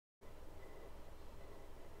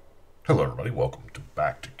Hello everybody, welcome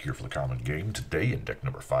back to Cure for the Common Game. Today in deck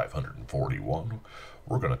number 541,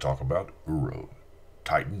 we're going to talk about Uro,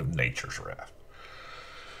 Titan of Nature's Wrath.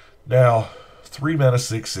 Now, 3 mana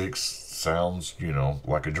 6/6 sounds,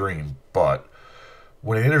 like a dream, but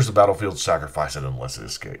when it enters the battlefield, sacrifice it unless it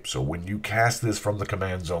escapes. So when you cast this from the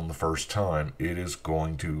command zone the first time, it is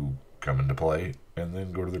going to come into play and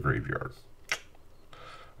then go to the graveyard.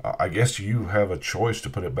 I guess you have a choice to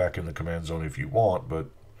put it back in the command zone if you want, but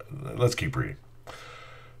let's keep reading.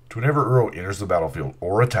 Whenever Uro enters the battlefield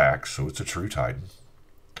or attacks, so it's a true Titan,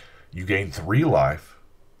 you gain 3 life,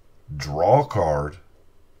 draw a card,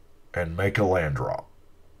 and make a land drop.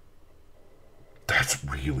 That's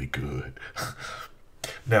really good.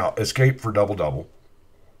 Now, escape for double.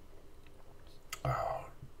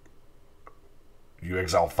 You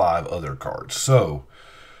exile 5 other cards. So,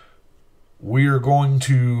 we are going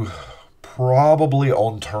to probably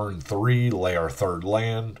on turn 3 lay our 3rd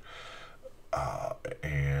land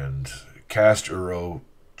and cast Uro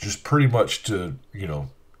just pretty much to,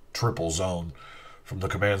 triple zone from the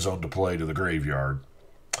command zone to play to the graveyard.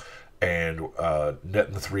 And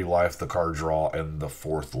netting the 3 life, the card draw, and the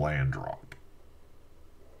 4th land drop.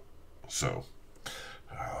 So,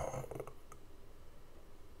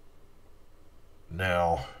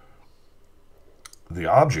 now, the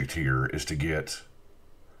object here is to get,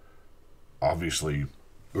 obviously,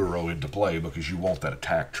 Uro into play because you want that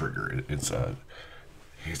attack trigger.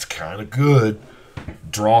 It's kind of good.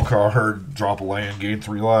 Draw a card, drop a land, gain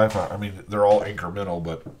 3 life. I mean, they're all incremental,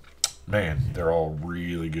 but man, they're all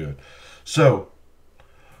really good. So,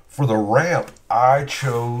 for the ramp, I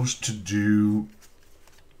chose to do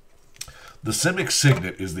the Simic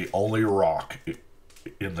Signet is the only rock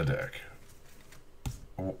in the deck.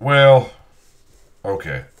 Well,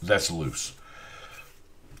 okay, that's loose.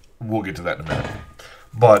 We'll get to that in a minute.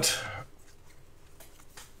 But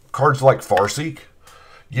cards like Farseek,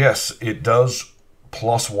 yes, it does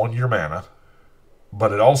 +1 your mana,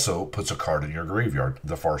 but it also puts a card in your graveyard,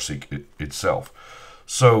 the Farseek itself.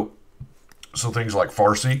 So things like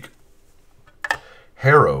Farseek,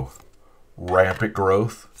 Harrow, Rampant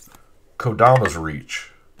Growth, Kodama's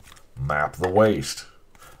Reach, Map the Waste,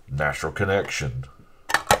 Natural Connection,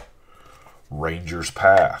 Ranger's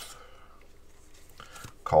Path,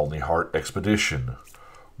 Colony Heart Expedition,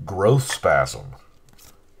 Growth Spasm,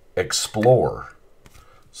 Explore,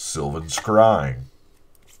 Sylvan Scrying.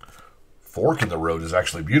 Fork in the Road is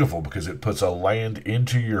actually beautiful because it puts a land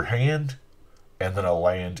into your hand and then a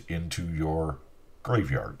land into your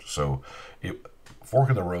graveyard. So Fork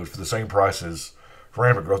in the Road for the same price as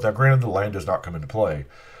Rampant Growth. Now, granted, the land does not come into play,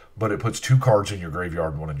 but it puts 2 cards in your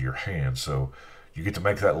graveyard and 1 into your hand. So you get to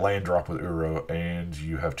make that land drop with Uro, and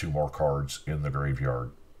you have 2 more cards in the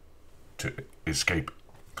graveyard to escape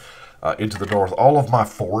into the north. All of my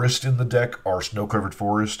forest in the deck are snow-covered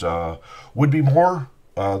forest. Would be more.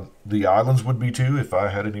 The islands would be too if I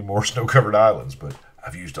had any more snow-covered islands, but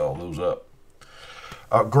I've used all those up.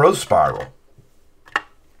 Growth Spiral.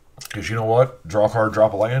 Because you know what? Draw a card,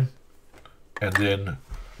 drop a land. And then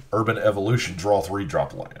Urban Evolution, draw 3,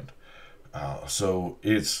 drop a land. So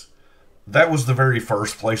that was the very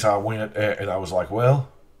first place I went, and I was like, well,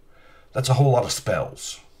 that's a whole lot of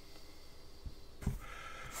spells.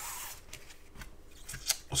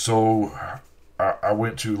 So I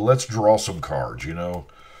went to, let's draw some cards, We're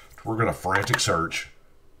going to frantic search.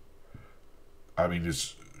 I mean,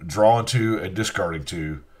 it's drawing 2 and discarding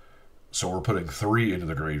 2. So we're putting 3 into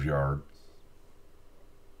the graveyard.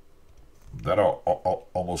 That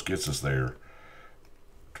almost gets us there.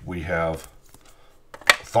 We have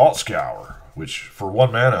Thought Scour, which for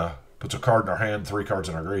 1 mana puts a card in our hand, 3 cards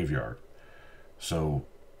in our graveyard. So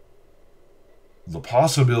the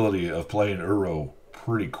possibility of playing Uro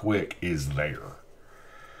pretty quick is there.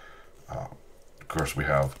 Of course, we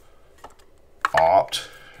have Opt,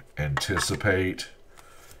 Anticipate,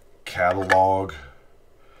 Catalog.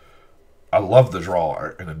 I love the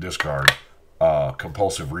draw in a discard.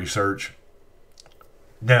 Compulsive Research.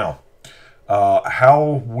 Now,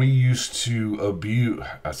 how we used to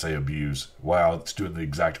abuse. Wow, it's doing the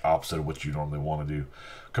exact opposite of what you normally want to do.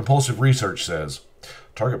 Compulsive Research says,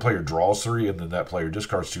 target player draws 3, and then that player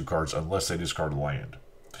discards 2 cards unless they discard a land.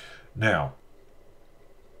 Now,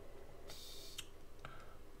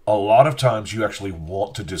 a lot of times you actually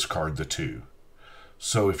want to discard the 2.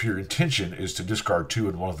 So if your intention is to discard 2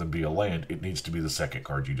 and one of them be a land, it needs to be the second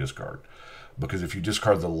card you discard. Because if you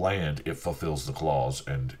discard the land, it fulfills the clause,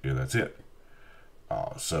 and that's it.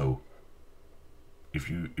 So if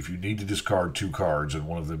you need to discard 2 cards and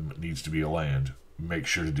one of them needs to be a land, make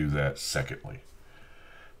sure to do that secondly.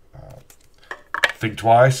 Think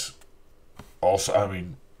Twice. Also, I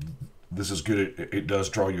mean, this is good. It does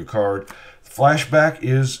draw you a card. Flashback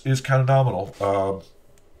is kind of nominal.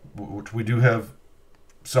 We do have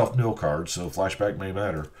self-mill cards, so flashback may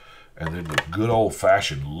matter. And then the good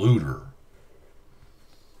old-fashioned looter.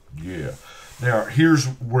 Yeah. Now, here's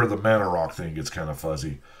where the mana rock thing gets kind of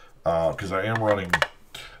fuzzy. Because I am running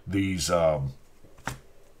these,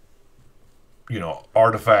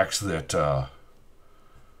 artifacts that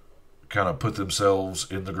kind of put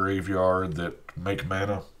themselves in the graveyard that make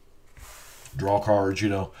mana. Draw cards,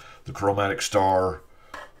 the Chromatic Star,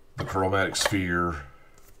 the Chromatic Sphere,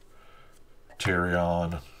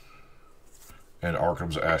 Tarion, and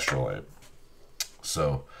Arkham's Astrolabe.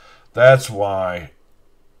 So that's why,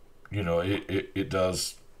 it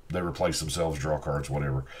does, they replace themselves, draw cards,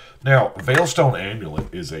 whatever. Now, Veilstone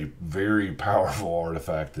Amulet is a very powerful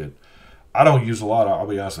artifact that I don't use a lot. I'll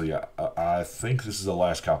be honest with you. I think this is the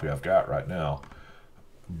last copy I've got right now.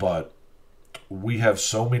 But we have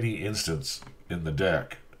so many instants in the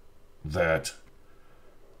deck that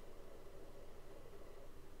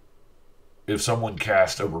if someone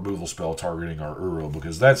cast a removal spell targeting our Uro,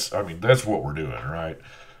 because that's what we're doing, right?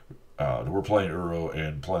 We're playing Uro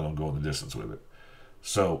and plan on going the distance with it.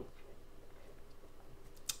 So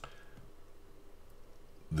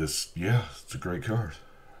it's a great card.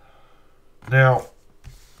 Now,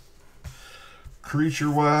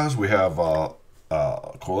 creature-wise, we have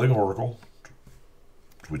Coiling Oracle,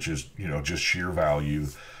 which is, just sheer value,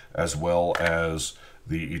 as well as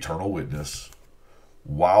the Eternal Witness.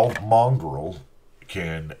 Wild Mongrel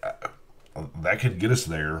can get us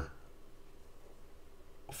there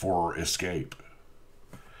for escape.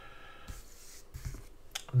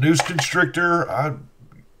 Noose Constrictor,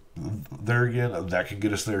 there again, that can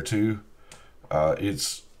get us there too.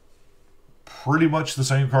 It's pretty much the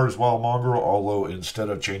same card as Wild Mongrel, although instead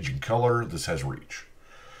of changing color, this has reach.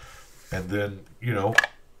 And then,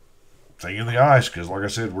 Thing in the Ice, because like I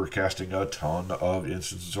said, we're casting a ton of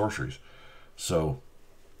instants and sorceries. So,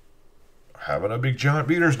 having a big giant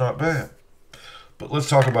beater is not bad. But let's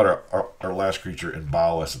talk about our last creature in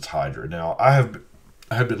Bile-Essence Hydra. Now, I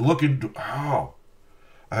have been looking to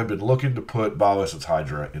put Bile-Essence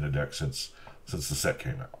Hydra in a deck since the set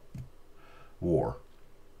came out. War.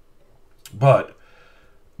 But,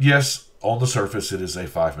 yes, on the surface, it is a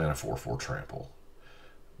 5-mana 4/4 trample.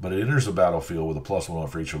 But it enters the battlefield with a +1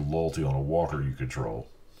 for each loyalty on a walker you control.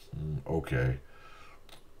 Okay.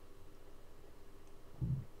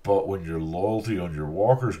 But when your loyalty on your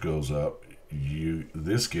walkers goes up,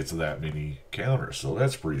 this gets that many counters. So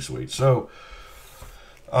that's pretty sweet. So,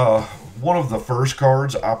 one of the first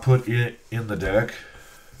cards I put in the deck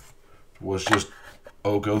was just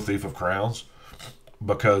Oko, Thief of Crowns,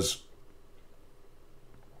 because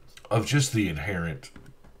of just the inherent,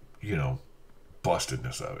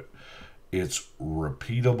 bustedness of it. It's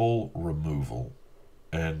repeatable removal.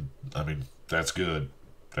 And, that's good.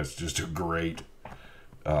 That's just a great...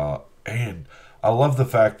 and I love the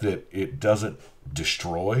fact that it doesn't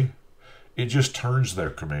destroy. It just turns their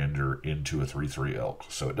commander into a 3/3 elk.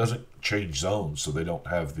 So it doesn't change zones, so they don't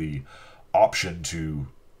have the option to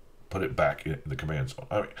put it back in the command zone.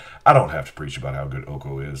 I don't have to preach about how good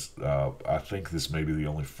Oko is. I think this may be the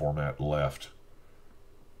only format left.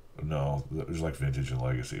 No, there's like Vintage and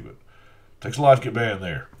Legacy, but it takes a lot to get banned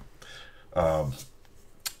there.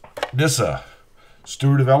 Nissa,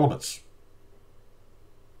 Steward of Elements.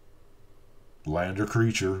 Land or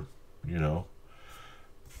creature,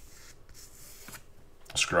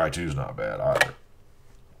 Scry 2 is not bad either.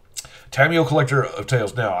 Tamiyo, Collector of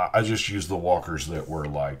Tales. Now, I just used the walkers that were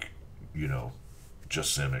like,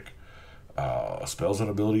 just Simic. Spells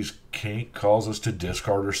and abilities can't cause us to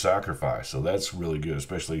discard or sacrifice. So that's really good,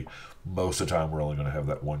 especially most of the time we're only going to have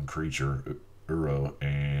that one creature, Uro,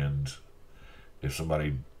 and if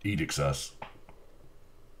somebody edicts us,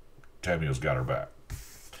 Tamiyo's got her back.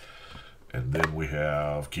 And then we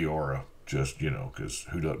have Kiora, just, because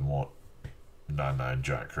who doesn't want 9/9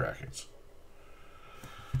 giant Krakens?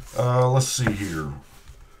 Let's see here.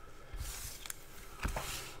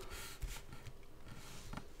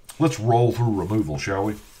 Let's roll through removal, shall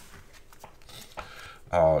we?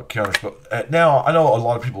 Counterspell. Now, I know a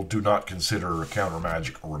lot of people do not consider counter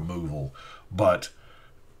magic removal, but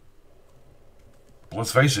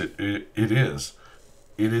let's face it, it is.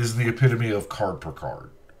 It is the epitome of card per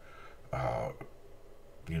card.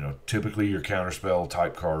 Typically your counterspell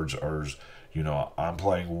type cards are, I'm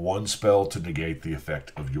playing one spell to negate the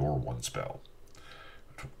effect of your one spell.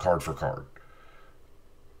 Card for card.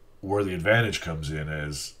 Where the advantage comes in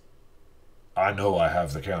is, I know I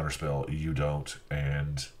have the counterspell, you don't,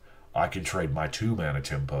 and I can trade my 2-mana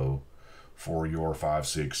tempo for your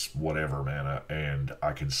 5/6 whatever mana, and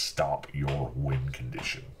I can stop your win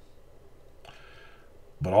condition.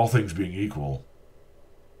 But all things being equal,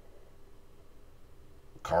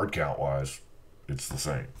 card count wise, it's the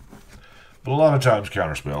same. But a lot of times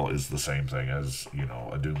Counterspell is the same thing as, you know,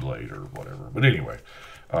 a Doomblade or whatever. But anyway,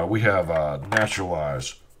 we have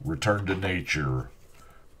Naturalize, Return to Nature,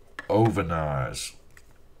 Ovenize,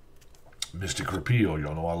 Mystic Repeal.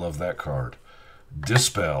 Y'all know I love that card.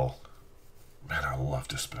 Dispel. Man, I love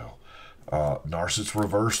Dispel. Narset's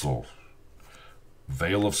Reversal.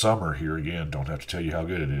 Veil of Summer. Here again, don't have to tell you how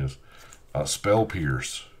good it is. Spell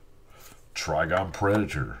Pierce. Trigon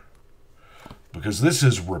Predator. Because this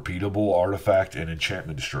is repeatable artifact and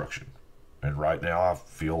enchantment destruction. And right now I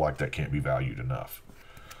feel like that can't be valued enough.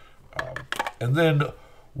 And then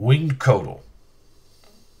Winged Codal.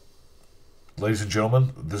 Ladies and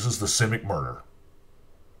gentlemen, this is the Simic Murder.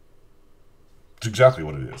 It's exactly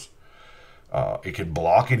what it is. It can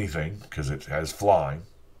block anything because it has flying.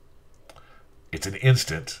 It's an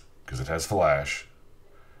instant because it has flash.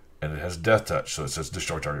 And it has Death Touch, so it says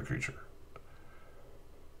destroy target creature.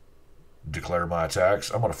 Declare my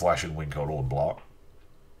attacks. I'm going to flash in Winged Codal and block.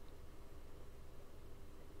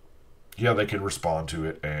 Yeah, they can respond to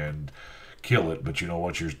it and kill it, but you know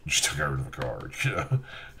what? You're still got rid of the card.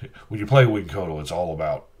 When you play Winged Codal, it's all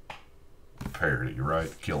about parity,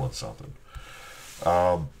 right? Killing something.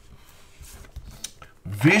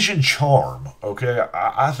 Vision Charm. Okay,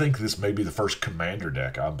 I think this may be the first commander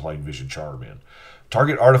deck I'm playing Vision Charm in.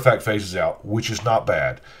 Target artifact phases out, which is not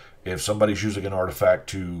bad. If somebody's using an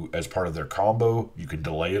artifact as part of their combo, you can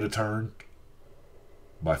delay it a turn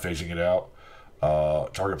by phasing it out.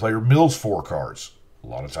 Target player mills 4 cards. A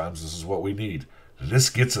lot of times this is what we need.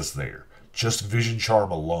 This gets us there. Just Vision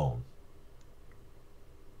Charm alone.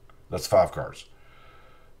 That's 5 cards.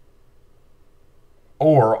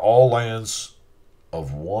 Or all lands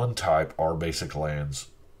of one type are basic lands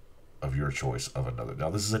of your choice of another.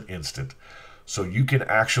 Now this is an instant, so you can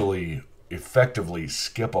actually effectively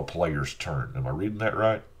skip a player's turn. Am I reading that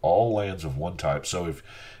right? All lands of one type. So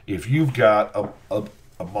if you've got a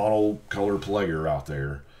monocolor player out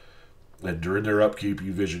there, and during their upkeep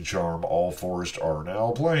you Vision Charm, all forests are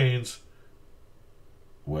now plains,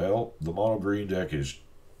 well, the mono green deck is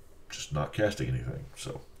just not casting anything.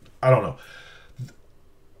 So, I don't know.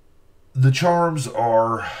 The charms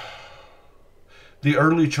are... The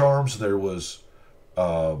early charms, there was...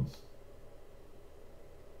 the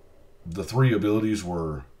 3 abilities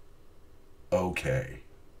were okay.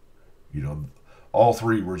 You know, all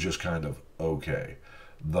 3 were just kind of okay.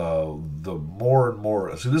 The more and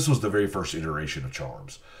more... See, this was the very first iteration of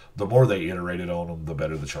charms. The more they iterated on them, the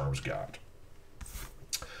better the charms got.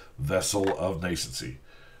 Vessel of Nascency.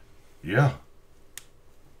 Yeah.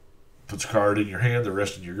 Puts a card in your hand, the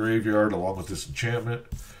rest in your graveyard, along with this enchantment.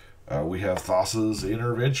 We have Thassa's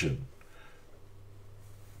Intervention.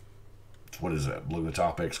 What is that? Look at the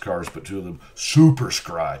top X cards, put 2 of them. Super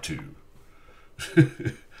Scry 2.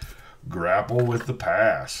 Grapple with the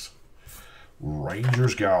Past.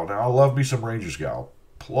 Ranger's Gal. Now, I love me some Ranger's Gal.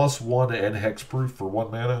 +1 and hexproof for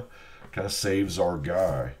 1 mana. Kind of saves our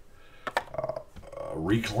guy.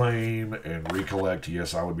 Reclaim and Recollect.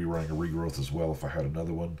 Yes, I would be running a Regrowth as well if I had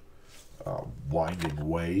another one. Winding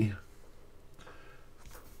Way.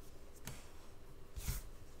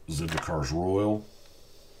 Zyndakar's Royal.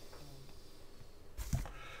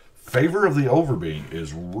 Favor of the Overbeing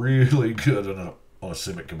is really good on a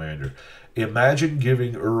Simic commander. Imagine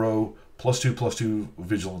giving Uro +2/+2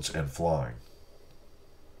 Vigilance and Flying.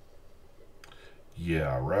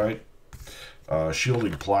 Yeah, right?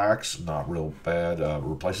 Shielding Plaques, not real bad.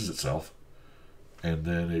 Replaces itself. And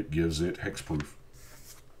then it gives it hexproof.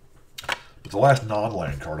 But the last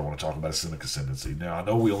non-land card I want to talk about is Simic Ascendancy. Now, I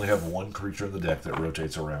know we only have 1 creature in the deck that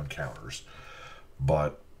rotates around counters.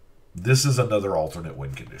 But this is another alternate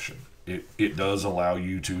win condition. It does allow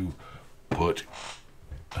you to put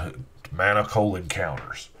mana colon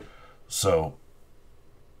counters. So,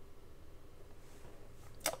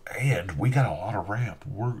 and we got a lot of ramp.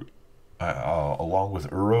 We're along with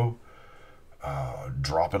Uro,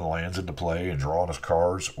 dropping lands into play and drawing us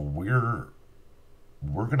cards.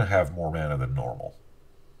 We're going to have more mana than normal.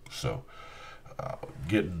 So,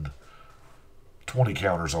 getting 20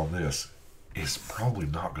 counters on this is probably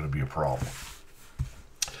not going to be a problem.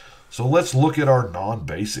 So let's look at our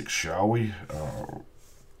non-basics, shall we?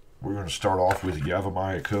 We're going to start off with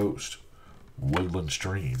Yavimaya Coast, Woodland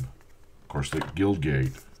Stream, of course, the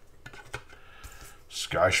Guildgate,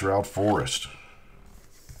 Skyshroud Forest.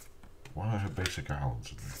 Why do I have basic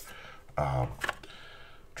islands in there?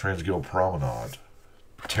 Transguild Promenade,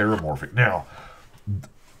 Terramorphic. Now,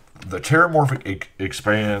 the Terramorphic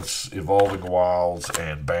Expanse, Evolving Wilds,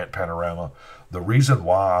 and Bant Panorama, the reason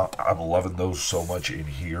why I'm loving those so much in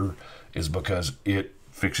here is because it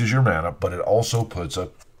fixes your mana, but it also puts a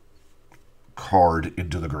card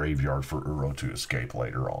into the graveyard for Uro to escape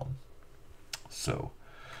later on. So,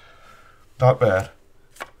 not bad.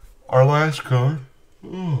 Our last card,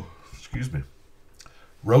 excuse me,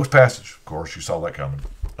 Rogue's Passage. Of course, you saw that coming.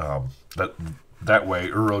 That way,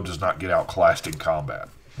 Uro does not get outclassed in combat,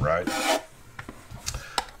 right?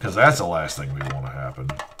 Because that's the last thing we want to happen.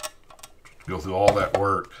 Go through all that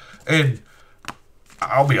work. And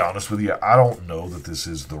I'll be honest with you, I don't know that this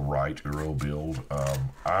is the right Uro build.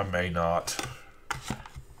 I may not...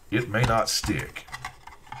 It may not stick.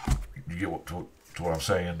 You get what I'm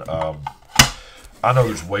saying? I know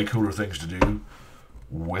there's way cooler things to do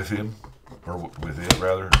with him, or with it,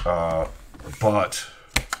 rather. But...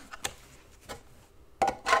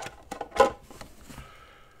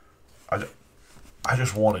 I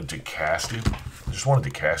just wanted to cast him. I just wanted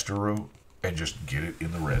to cast Uro and just get it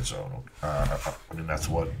in the red zone. I mean, that's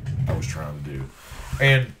what I was trying to do.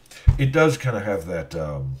 And it does kind of have that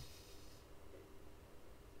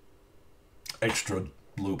extra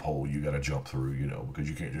loophole you got to jump through, you know, because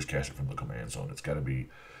you can't just cast it from the command zone. It's got to be,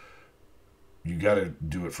 you got to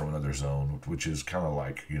do it from another zone, which is kind of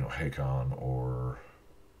like, you know, Hakon, or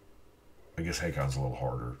I guess Hakon's a little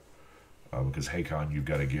harder. Because Hakon, you've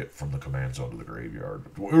got to get from the command zone to the graveyard.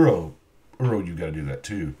 Uro, you've got to do that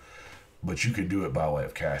too. But you can do it by way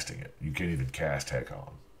of casting it. You can't even cast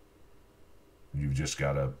Hakon. You've just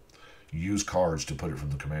got to use cards to put it from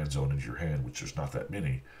the command zone into your hand, which there's not that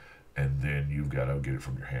many. And then you've got to get it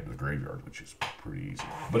from your hand to the graveyard, which is pretty easy.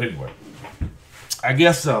 But anyway, I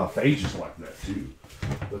guess Phage is like that too.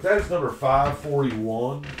 But that is number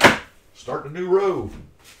 541. Starting a new row.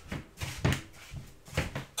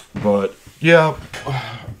 But yeah,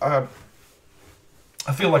 I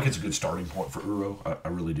feel like it's a good starting point for Uro. I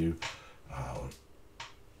really do.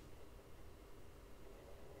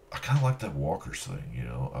 I kind of like that Walkers thing, you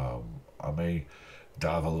know. I may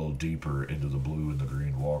dive a little deeper into the blue and the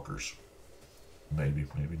green Walkers. Maybe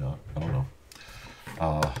not. I don't know.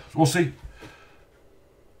 We'll see.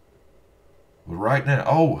 But right now,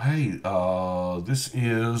 oh, hey, this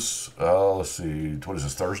is, let's see, what is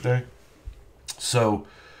this, Thursday? So...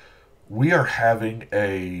 we are having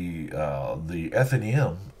the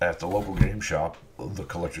F&M at the local game shop, the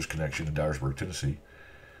Collector's Connection in Dyersburg, Tennessee,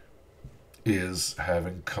 is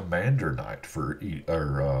having Commander Night for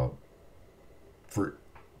F&M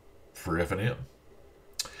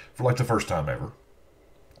for like the first time ever.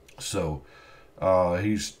 So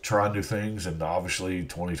he's trying new things, and obviously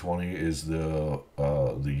 2020 is the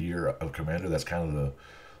year of Commander. That's kind of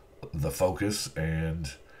the focus,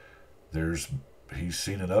 and he's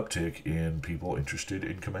seen an uptick in people interested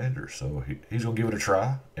in Commander. So he's going to give it a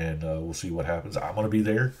try, and we'll see what happens. I'm going to be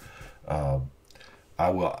there. I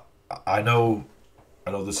know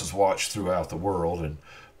this is watched throughout the world,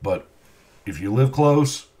 but if you live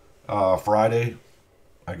close, Friday,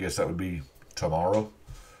 I guess that would be tomorrow.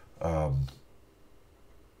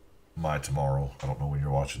 My tomorrow. I don't know when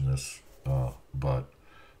you're watching this, but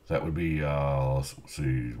that would be, let's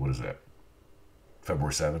see, what is that?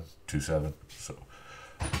 February 7th, 2/7. So,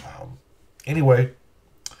 anyway,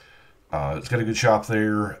 it's got a good shop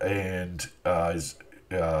there, and it's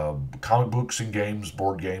comic books and games,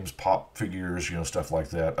 board games, pop figures, you know, stuff like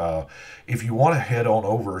that. If you want to head on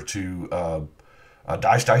over to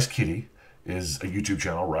Dice Kitty, is a YouTube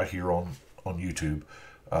channel right here on YouTube.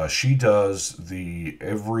 She does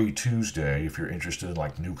every Tuesday, if you're interested in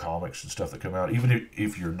like new comics and stuff that come out, even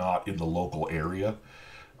if you're not in the local area.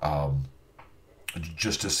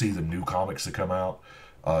 Just to see the new comics that come out.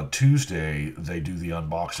 Tuesday, they do the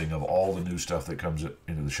unboxing of all the new stuff that comes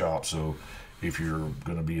into the shop. So if you're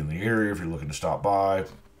going to be in the area, if you're looking to stop by,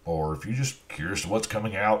 or if you're just curious what's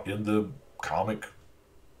coming out in the comic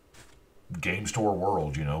game store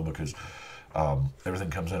world, you know, because everything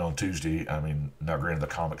comes in on Tuesday. I mean, now granted, the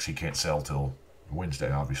comics he can't sell till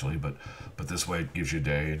Wednesday, obviously, but this way it gives you a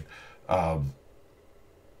day. And,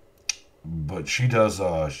 but she does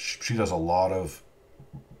a lot of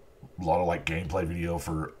like gameplay video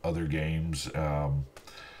for other games.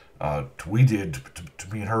 We did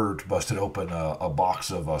to me and her busted open a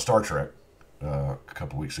box of Star Trek a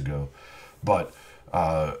couple weeks ago, but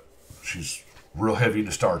she's real heavy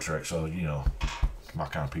into Star Trek, so you know, my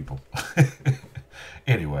kind of people.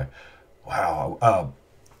 Anyway, wow,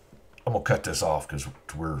 I'm gonna cut this off because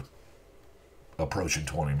we're approaching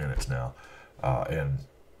 20 minutes now, and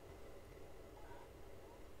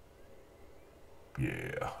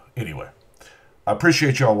yeah. Anyway, I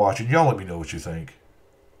appreciate y'all watching. Y'all let me know what you think.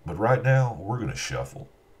 But right now, we're going to shuffle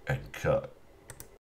and cut.